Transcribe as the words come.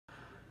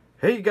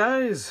Hey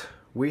guys,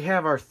 we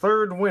have our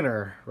third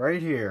winner right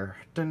here.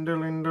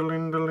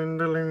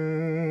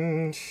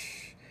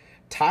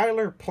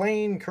 Tyler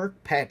Plain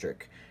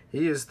Kirkpatrick.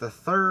 He is the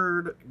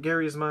third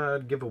Gary's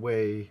Mod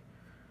giveaway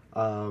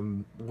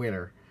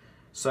winner.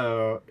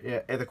 So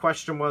yeah, the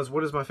question was,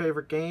 what is my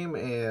favorite game?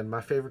 And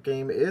my favorite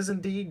game is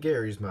indeed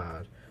Gary's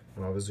Mod.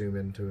 And I'll zoom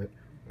into it.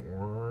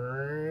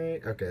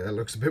 Okay, that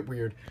looks a bit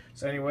weird.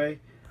 So anyway,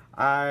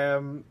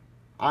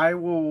 I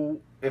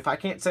will, if I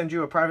can't send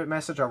you a private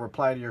message, I'll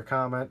reply to your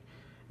comment.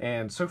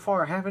 And so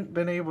far, I haven't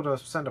been able to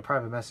send a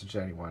private message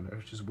to anyone,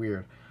 which is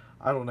weird.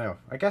 I don't know.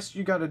 I guess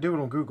you got to do it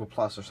on Google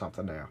Plus or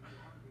something now.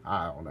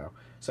 I don't know.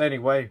 So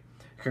anyway,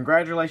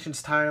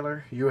 congratulations,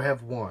 Tyler. You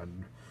have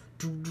won.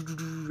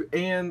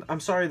 And I'm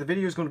sorry, the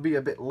video is going to be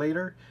a bit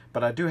later,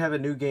 but I do have a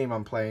new game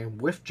I'm playing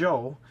with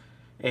Joel.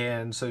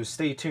 And so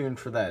stay tuned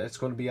for that. It's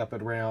going to be up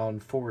at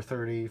around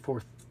 4:30,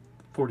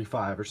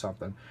 4:45 or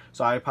something.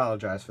 So I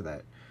apologize for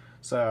that.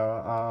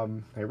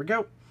 So, here we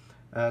go.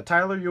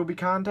 Tyler, you'll be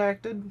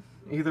contacted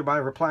either by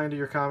replying to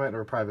your comment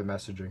or private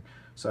messaging.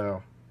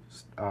 So,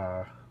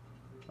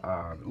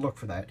 look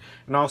for that.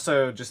 And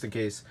also, just in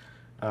case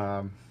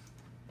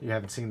you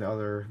haven't seen the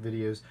other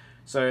videos.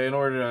 So, in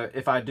order to,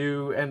 if I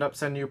do end up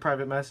sending you a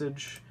private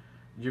message,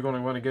 you're going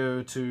to want to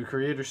go to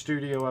Creator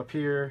Studio up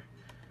here,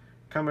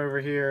 come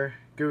over here,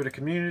 go to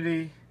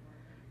Community,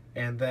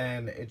 and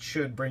then it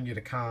should bring you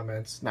to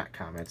comments, not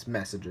comments,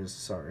 messages,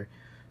 sorry.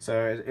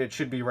 So it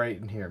should be right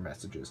in here,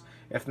 messages.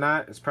 If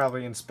not, it's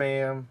probably in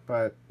spam,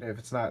 but if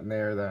it's not in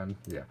there, then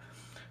yeah.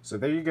 So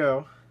there you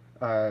go.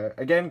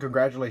 Again,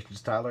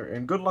 congratulations, Tyler,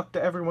 and good luck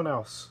to everyone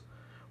else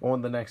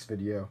on the next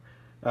video.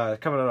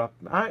 Coming up,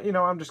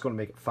 I'm just going to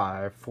make it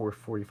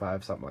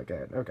 4:45, something like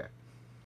that. Okay.